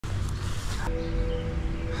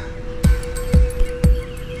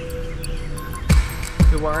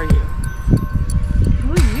Who are you?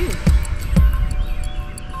 Who are you?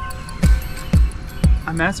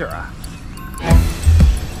 I'm Ezra.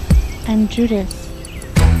 I'm Judith.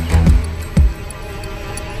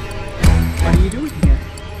 What are you doing here?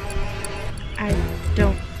 I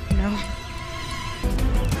don't know.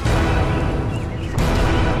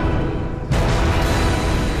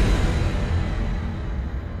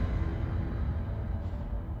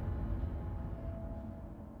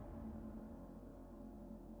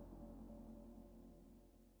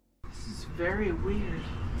 This is very weird.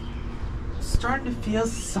 I'm starting to feel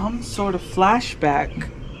some sort of flashback,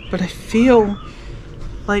 but I feel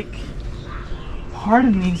like part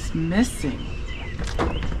of me's missing.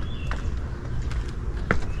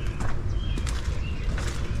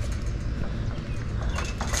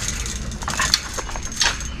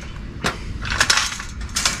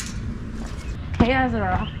 Hey,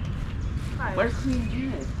 Ezra. Hi. Where's Queen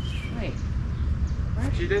Judith? Wait.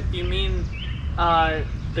 Judith, you mean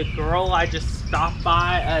the girl I just stopped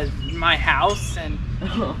by my house and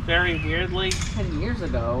very weirdly? 10 years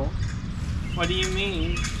ago. What do you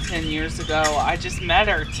mean 10 years ago? I just met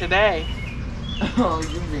her today. Oh,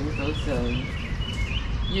 you're being so silly.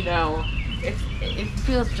 You know, it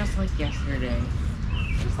feels just like yesterday.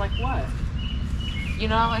 Just like what? You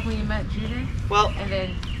know, like when you met Judith? Well, And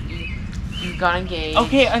then you got engaged.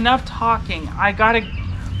 okay, enough talking. I got a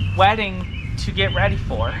wedding to get ready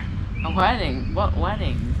for. A wedding? What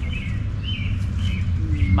wedding?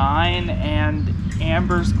 Mine and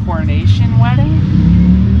Amber's coronation wedding?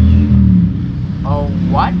 Oh,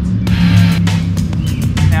 what?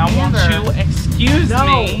 Now, Amber. won't you excuse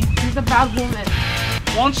me? She's a bad woman.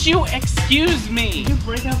 Won't you excuse me? Did you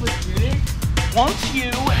break up with Judith? Won't you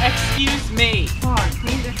excuse me? Come on,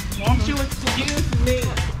 please. Won't you excuse me?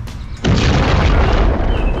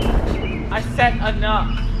 I said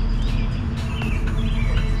enough.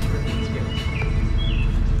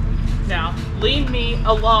 Now, leave me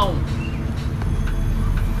alone.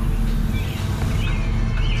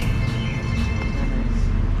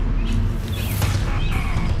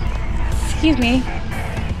 Excuse me.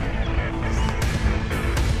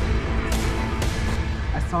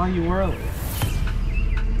 I saw you earlier.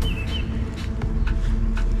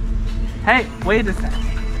 Hey, wait a sec.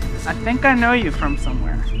 I think I know you from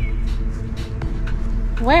somewhere.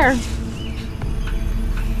 Where?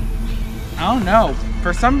 I don't know.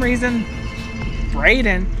 For some reason,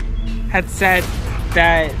 Brayden had said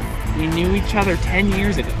that we knew each other 10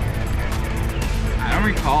 years ago. I don't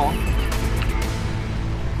recall.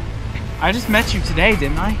 I just met you today,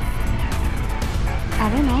 didn't I? I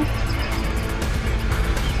don't know.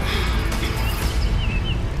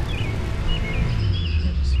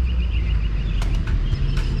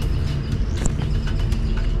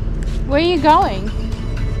 Where are you going?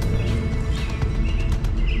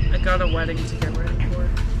 I got a wedding to get ready for.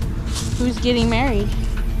 Who's getting married?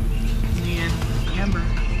 Me and Amber.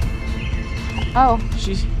 Oh,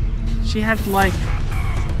 She had like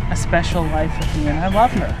a special life with me, and I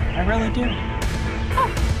love her. I really do.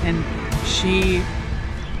 And she,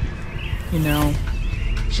 you know,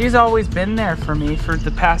 she's always been there for me for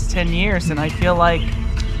the past 10 years, and I feel like,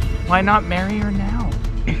 why not marry her now?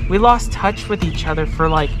 We lost touch with each other for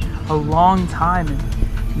like a long time,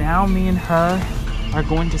 and now me and her are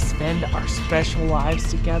going to spend our special lives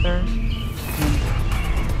together. And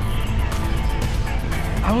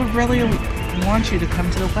I would really want you to come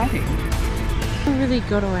to the wedding. I don't really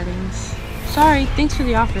go to weddings. Sorry, thanks for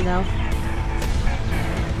the offer though.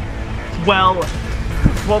 Well,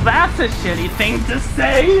 that's a shitty thing to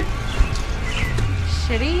say.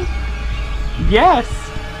 Shitty? Yes.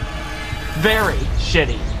 Very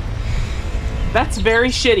shitty. That's very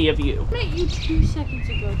shitty of you. I met you 2 seconds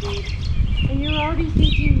ago, dude. And you're already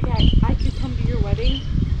thinking that I could come to your wedding?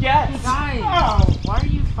 Yes. You guys, Oh. why are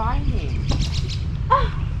you fighting?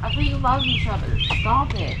 I thought you loved each other.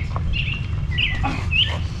 Stop it.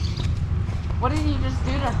 What did you just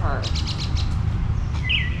do to her?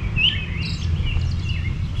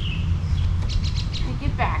 Hey,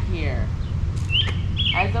 get back here.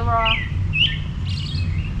 Ezra.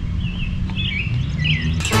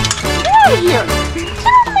 Get out of here! Get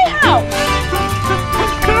out of my house!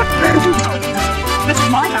 This is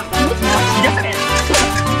my house.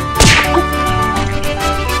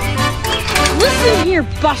 Listen here,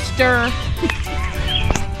 Buster.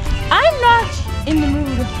 I'm not in the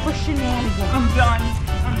mood for shenanigans. I'm done.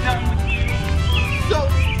 I'm done with you. So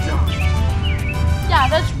done. Yeah,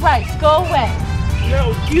 that's right. Go away.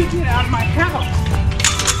 No, you get out of my house.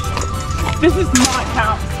 This is my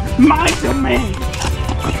house. My domain.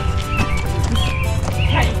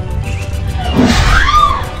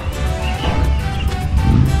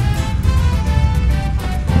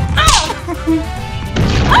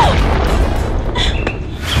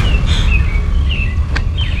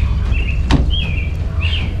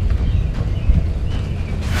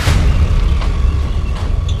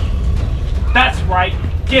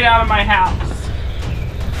 Get out of my house.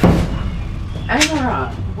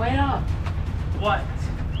 Ezra, wait up. What?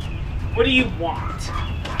 What do you want?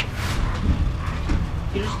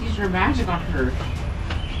 You just used your magic on her.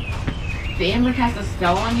 Did Amber cast a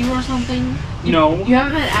spell on you or something? No. You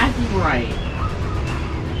haven't been acting right.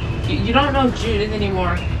 You don't know Judith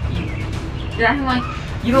anymore. You're acting like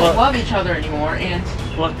you don't love each other anymore, and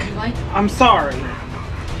look, like, I'm sorry.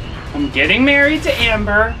 I'm getting married to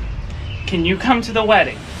Amber. Can you come to the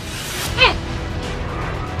wedding?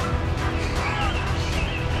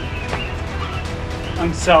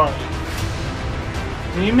 I'm sorry.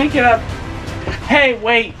 Can you make it up? Hey,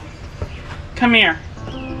 wait. Come here.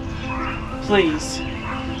 Please.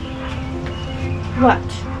 What?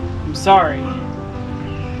 I'm sorry.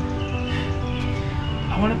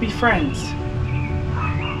 I want to be friends.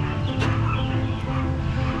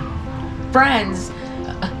 friends.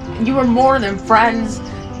 You were more than friends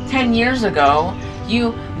 10 years ago.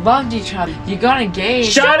 You loved each other. You got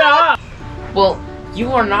engaged. Shut up! Well,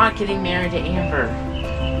 you are not getting married to Amber.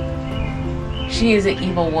 She is an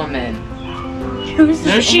evil woman.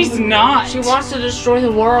 No, she's not. She wants to destroy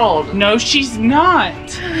the world. No, she's not.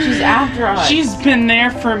 She's after us. She's been there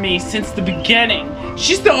for me since the beginning.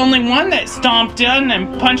 She's the only one that stomped in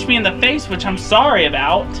and punched me in the face, which I'm sorry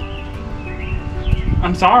about.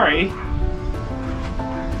 I'm sorry.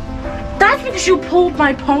 That's because you pulled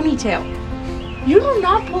my ponytail. You do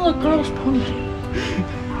not pull a girl's ponytail.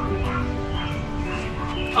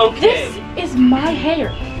 Okay. This is my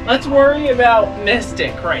hair. Let's worry about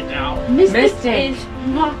Mystic right now. Mystic is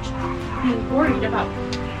not being worried about.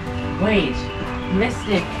 Wait,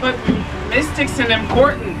 Mystic. But Mystic's an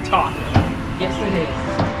important topic. Yes, it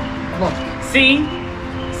is. Look. See?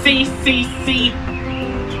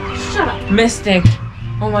 Shut up. Mystic.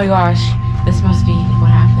 Oh my gosh. This must be what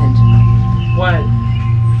happened. What?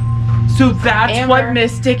 So that's Amber. what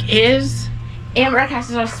Mystic is? Amber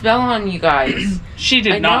casted a spell on you guys. She I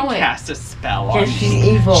did not know it. cast a spell on Yes, me. she's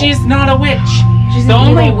evil. She's not a witch. She's The an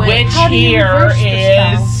only evil witch. witch How do you here reverse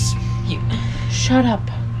the is... Shut up.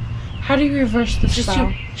 How do you reverse the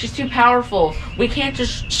spell? She's too powerful. We can't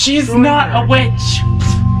just. She's destroy not her. a witch.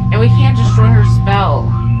 And we can't destroy her spell.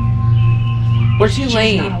 We're too She's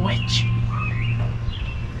late. not a witch.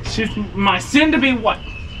 She's my soon-to-be what?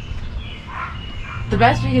 The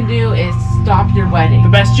best we can do is stop your wedding. The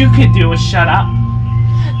best you could do is shut up.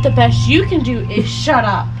 The best you can do is shut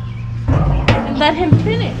up and let him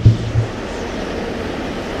finish.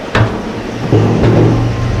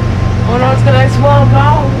 Oh no, it's gonna explode.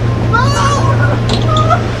 No!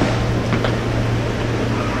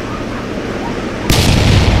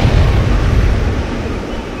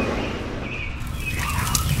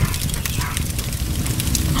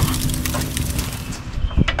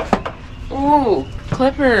 Ooh,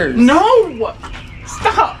 clippers. No!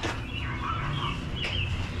 Stop!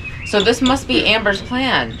 So this must be Amber's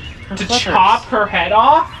plan. Her To clippers. chop her head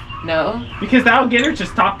off? No. Because that'll get her to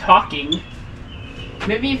stop talking.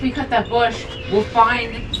 Maybe if we cut that bush, we'll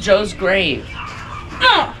find Joe's grave.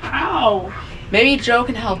 Ow! Maybe Joe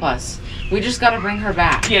can help us. We just gotta bring her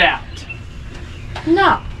back. Get out.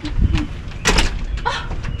 No.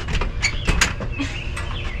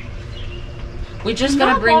 We just Not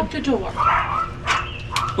gotta bring. lock the door.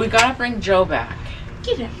 We gotta bring Joe back.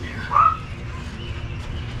 Get in there.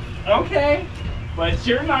 Okay. But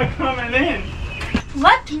you're not coming in.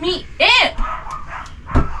 Let me in.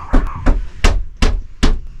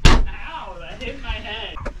 Ow, that hit my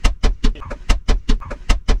head.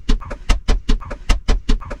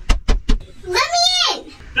 Let me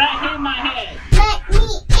in! That hit my head. Let me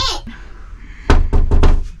in!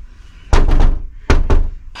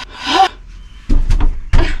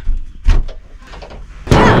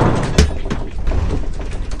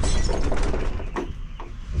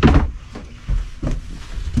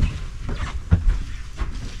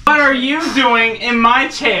 What are you doing in my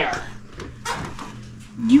chair?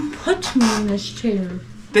 You put me in this chair.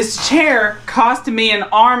 This chair cost me an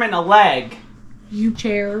arm and a leg. You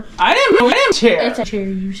chair. I didn't move in chair. It's a chair,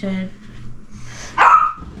 you said.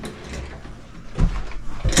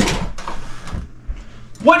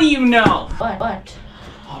 What do you know? What?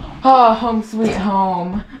 Oh, home sweet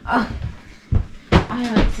home. I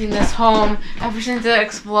haven't seen this home ever since it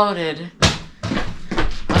exploded.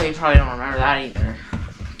 Oh, you probably don't remember that either.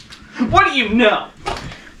 What do you know?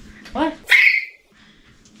 What?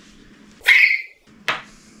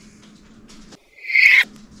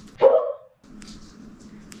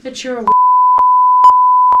 That you're a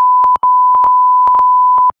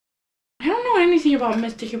I don't know anything about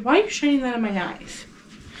Mystic. Why are you shining that in my eyes?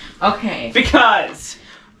 Okay. Because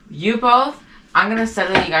You both, I'm gonna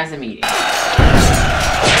settle you guys a meeting.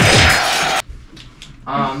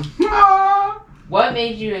 What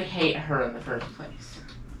made you hate her in the first place?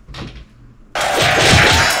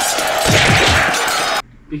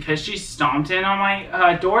 Because she stomped in on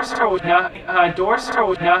my doorstep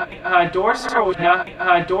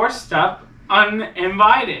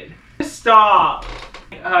uninvited. Stop.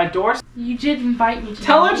 You did invite me to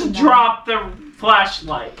Tell your her to wedding, drop the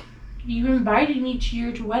flashlight. You invited me to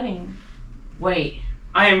your wedding. Wait.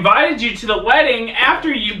 I invited you to the wedding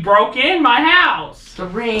after you broke in my house. The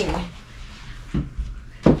ring.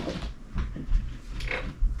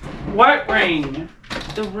 What ring?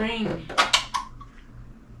 The ring.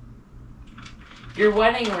 Your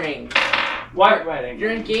wedding ring. What wedding?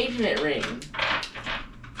 Your engagement ring.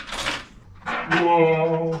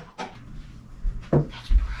 Whoa.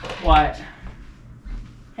 What?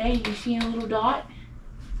 Hey, you see a little dot?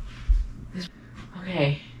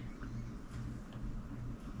 Okay.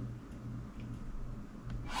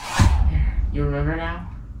 You remember now?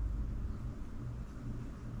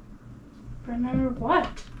 Remember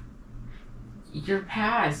what? Your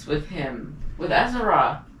past with him. With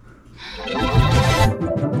Ezra.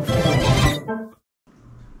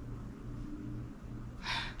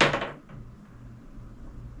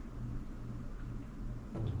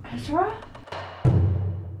 Ezra?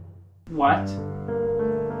 What?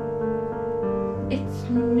 It's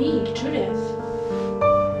me, Judith.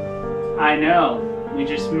 I know. We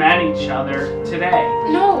just met each other today.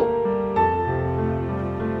 No!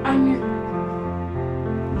 I'm your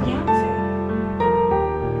fiance.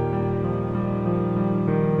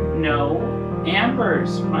 No,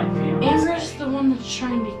 Amber's my fiance. Amber's the one that's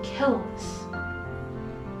trying to kill us. I'm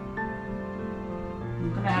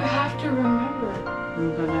You gonna have to remember.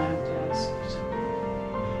 I'm gonna have to ask you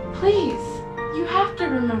something. Please, you have to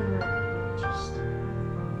remember. Just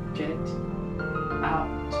get out.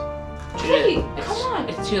 Hey, It's- come on.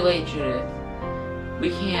 It's too late, Judith. We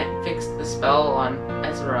can't fix the spell on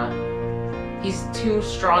Ezra. He's too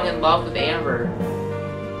strong in love with Amber.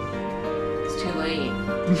 It's too late.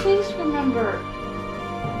 Please remember.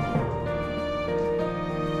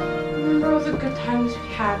 Remember all the good times we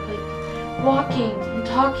had, like walking and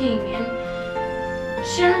talking and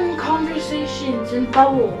sharing conversations and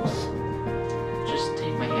bubbles. Just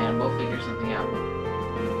take my hand, we'll figure something out.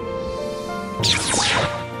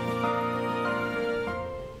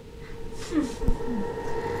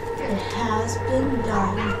 It has been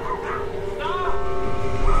done.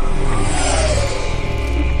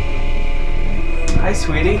 Hi,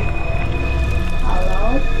 sweetie.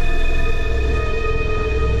 Hello?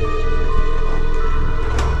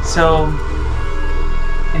 So,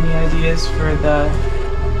 any ideas for the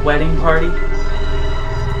wedding party?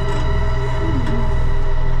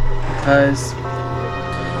 Because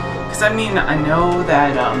I mean, I know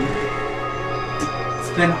that it's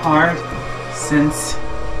been hard since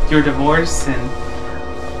your divorce, and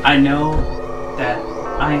I know that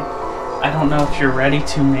I don't know if you're ready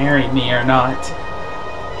to marry me or not.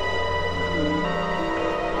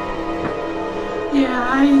 Yeah,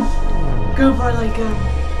 I go for like a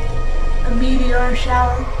meteor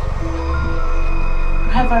shower.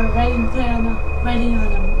 Have our wedding plan on a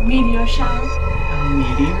meteor shower. A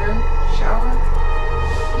meteor shower?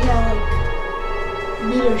 Yeah, like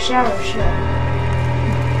meteor shower show.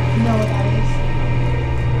 You know what that is?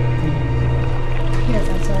 Yeah,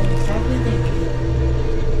 that's what I'm exactly thinking.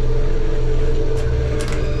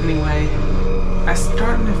 Anyway, I'm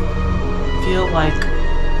starting to feel like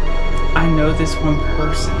I know this one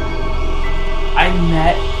person. I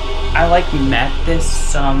met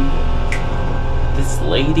this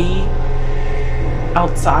lady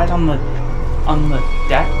outside on the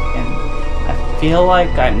deck, and I feel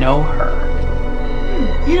like I know her.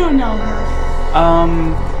 You don't know her.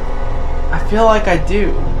 I feel like I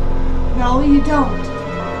do. No, you don't.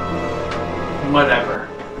 Whatever.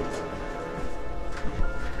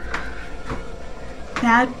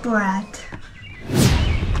 Bad brat.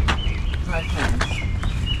 My friends.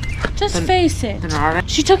 Just Then- face it. Then are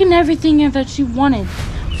She took in everything that she wanted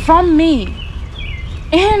from me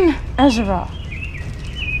and Ezra.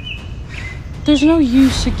 There's no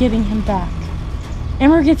use to getting him back.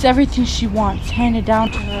 Amber gets everything she wants handed down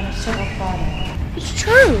to her in a silver platter. It's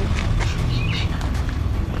true.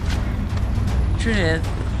 Judith.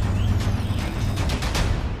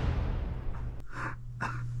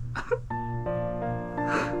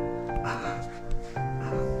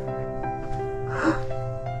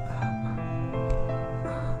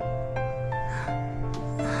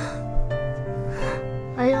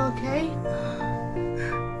 Are you okay?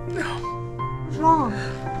 No. What's wrong?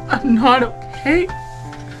 I'm not okay.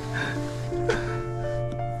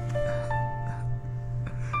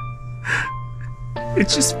 It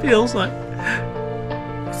just feels like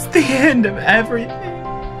it's the end of everything.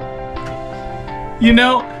 You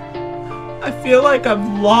know, I feel like I've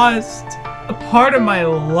lost a part of my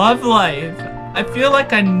love life. I feel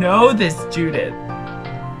like I know this, Judith.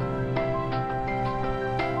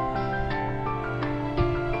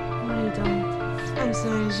 No, you don't. I'm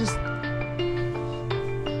sorry, it's just...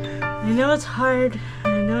 I know it's hard.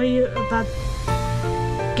 I know you about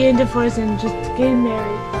getting divorced and just getting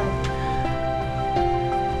married, but...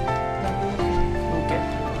 We'll get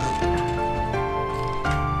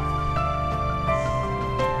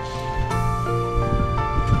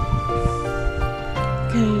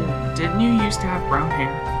Okay, Didn't you used to have brown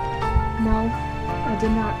hair? no, I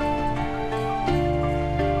did not.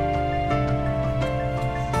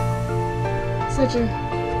 Such a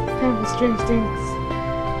kind of a strange thing to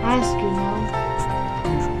ask, you know.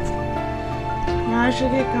 Now I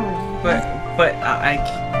should get going. But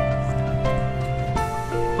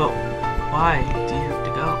why do you have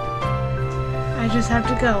to go? I just have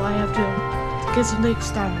to go. I have to get some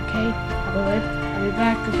things done, okay? I'll be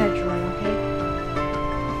back eventually, okay?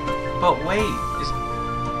 But wait,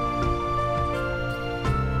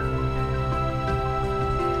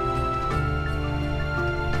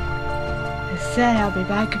 I said I'll be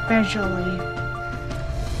back eventually.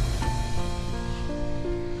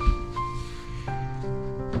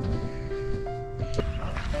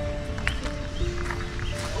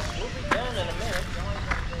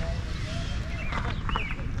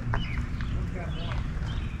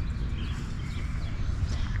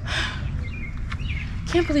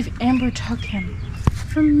 I can't believe Amber took him.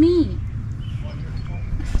 From me.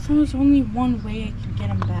 There was only one way I can get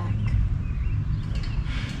him back.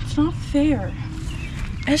 It's not fair.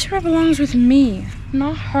 Ezra belongs with me,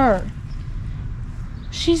 not her.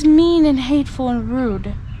 She's mean and hateful and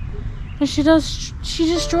rude. And she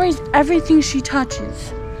destroys everything she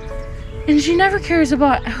touches. And she never cares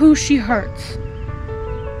about who she hurts.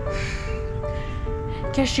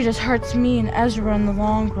 Guess she just hurts me and Ezra in the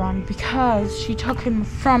long run because she took him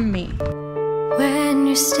from me. When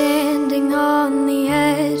you're standing on the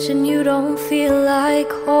edge and you don't feel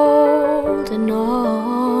like holding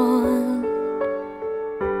on,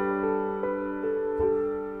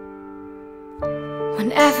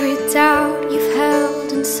 when every doubt you've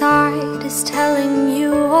held inside is telling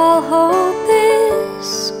you all hope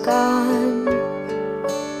is gone,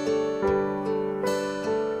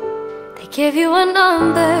 give you a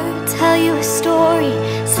number, tell you a story,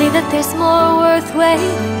 say that there's more worth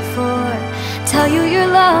waiting for, tell you you're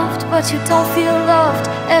loved but you don't feel loved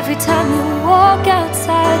every time you walk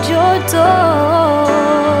outside your door.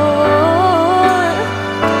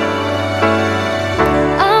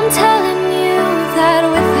 I'm telling you that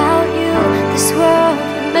without you this world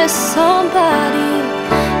would miss somebody.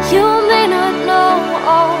 You may not know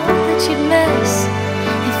all that you'd miss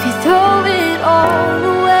if you throw it all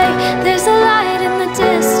away. There's a light in the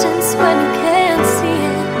distance when you can't see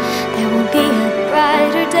it. There will be a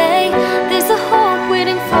brighter day. There's a hope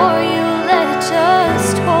waiting for you. Let it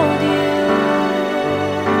just hold you.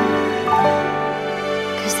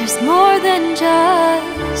 'Cause there's more than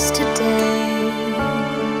just a day.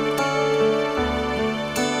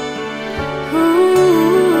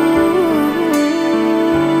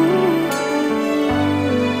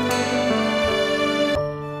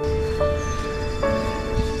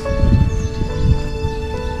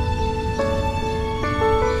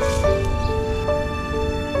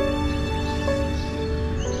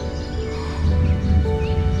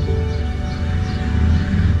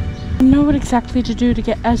 I know what exactly to do to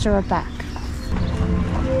get Ezra back.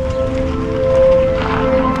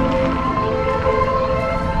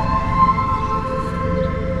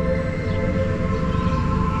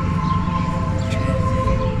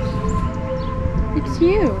 It's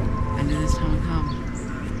you. I knew this time would come.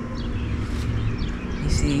 You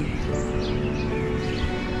see,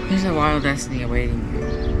 there's a wild destiny awaiting you,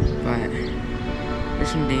 but there's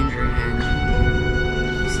some danger ahead.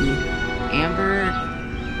 You see, Amber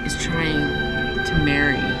is trying to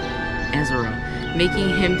marry Ezra, making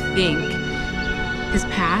him think his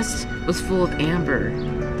past was full of Amber,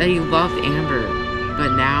 that he loved Amber,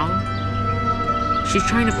 but now she's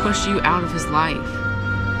trying to push you out of his life,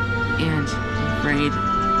 and I'm afraid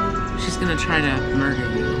she's gonna try to murder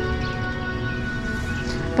you.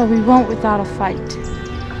 But we won't without a fight.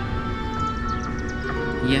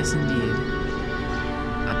 Yes, indeed.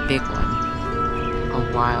 A big one.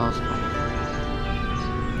 A wild one.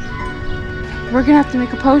 We're gonna have to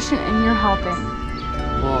make a potion and you're helping.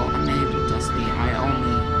 Well, I'm able, Destiny. I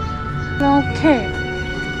only... Okay.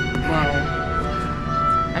 Well...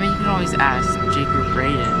 I mean, you can always ask Jacob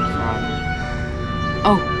Braden from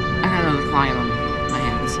Oh, I got another client on my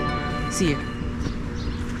hands. See you.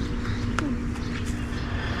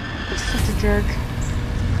 Such a jerk.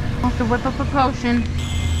 I'll have to whip up a potion.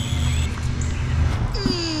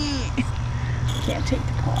 Can't take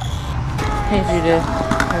the pot. Hey Judith,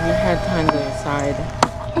 have you had time to decide?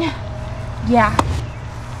 Yeah.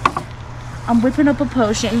 I'm whipping up a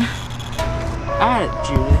potion. Got it,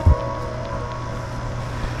 Judith.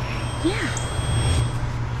 Yeah.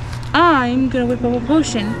 I'm gonna whip up a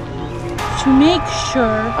potion to make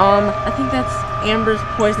sure. I think that's Amber's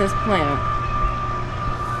poisonous plant.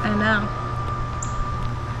 I know.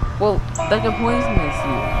 Well, that could poisonous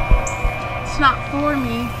you. It's not for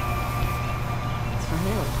me. It's for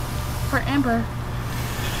who? For Amber.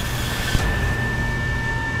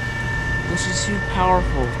 Well, she's too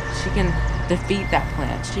powerful. She can defeat that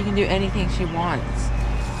plant. She can do anything she wants.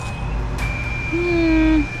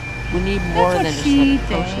 We need more than just a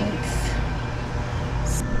potion.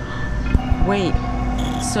 Wait,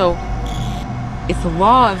 so it's the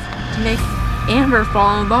law to make Amber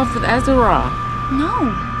fall in love with Ezra.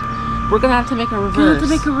 No. We're gonna have to make a reverse. We have to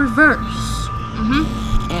make a reverse.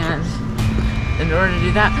 And in order to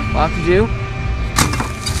do that, we'll have to do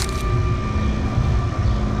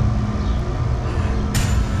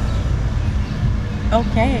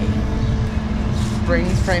Okay.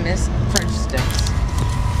 Brady's famous French sticks.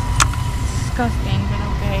 Disgusting, but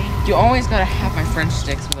okay. You always gotta have my French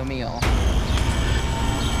sticks with a meal.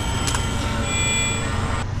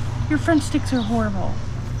 Your French sticks are horrible.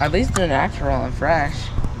 At least they're natural and fresh.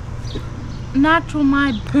 Natural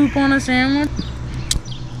my poop on a sandwich.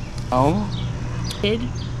 Oh? Kid.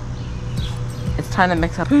 It's time to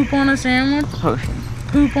mix up Poop on a sandwich. the potion.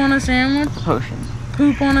 Poop on a sandwich. The potion.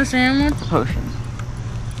 Poop on a sandwich. The potion.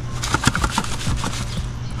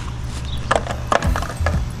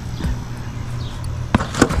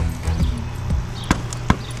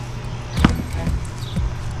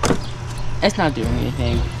 It's not doing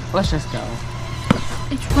anything. Let's just go.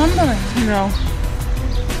 It's rumbling. No.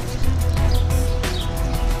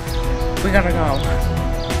 We gotta go.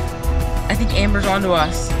 I think Amber's onto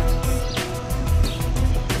us.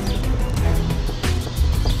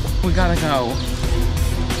 We gotta go.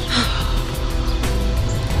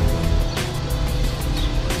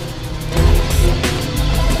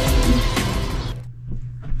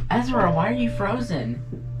 Ezra, why are you frozen?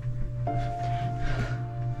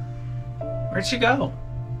 Where'd she go?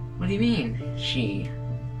 What do you mean, she?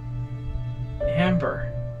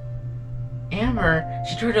 Amber. Amber?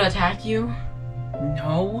 She tried to attack you?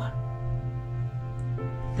 No.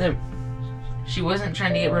 She wasn't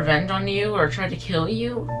trying to get revenge on you or try to kill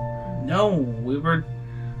you? No, we were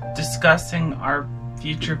discussing our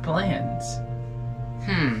future plans.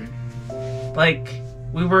 Like,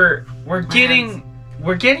 we're getting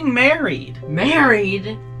married.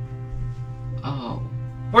 Married? Oh.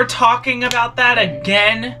 We're talking about that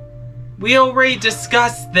again? We already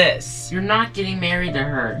discussed this. You're not getting married to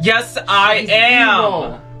her. Yes, I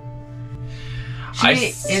am. Evil. She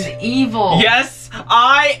is evil. Yes,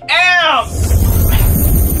 I am.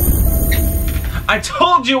 I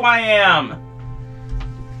told you I am.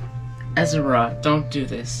 Ezra, don't do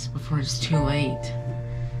this before it's too late.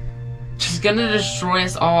 She's gonna destroy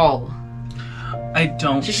us all. I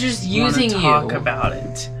don't She's just using you. talk about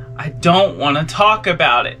it. I don't want to talk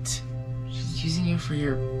about it. She's using you for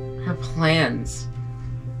her plans.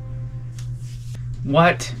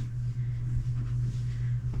 What?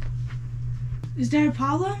 Is there a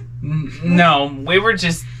problem? No, we were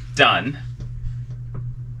just done.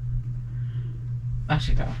 I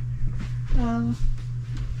should go.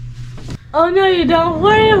 Oh no you don't.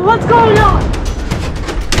 What's going on?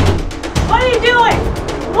 What are you doing?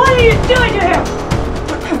 What are you doing to him?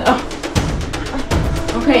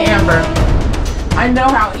 Okay, Amber. I know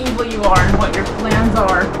how evil you are and what your plans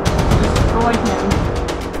are to destroy him.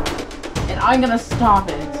 And I'm gonna stop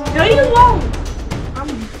it. No you won't.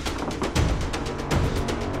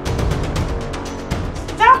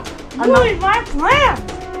 Stop ruining my plan.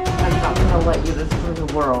 I'm not gonna let you destroy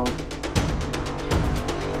the world.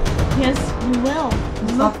 Yes, you will.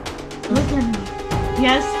 Look at me.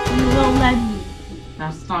 Yes, you will let me.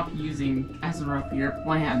 Now stop using Ezra for your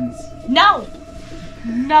plans. No!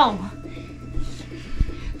 No!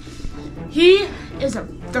 He is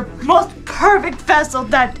the most perfect vessel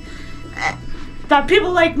that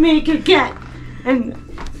people like me could get. And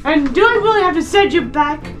do I really have to send you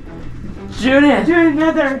back Judith! to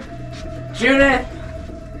another? Judith!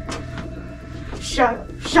 Shut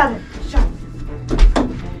it. Shut it.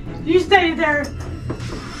 You stay there.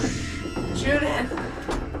 Judith!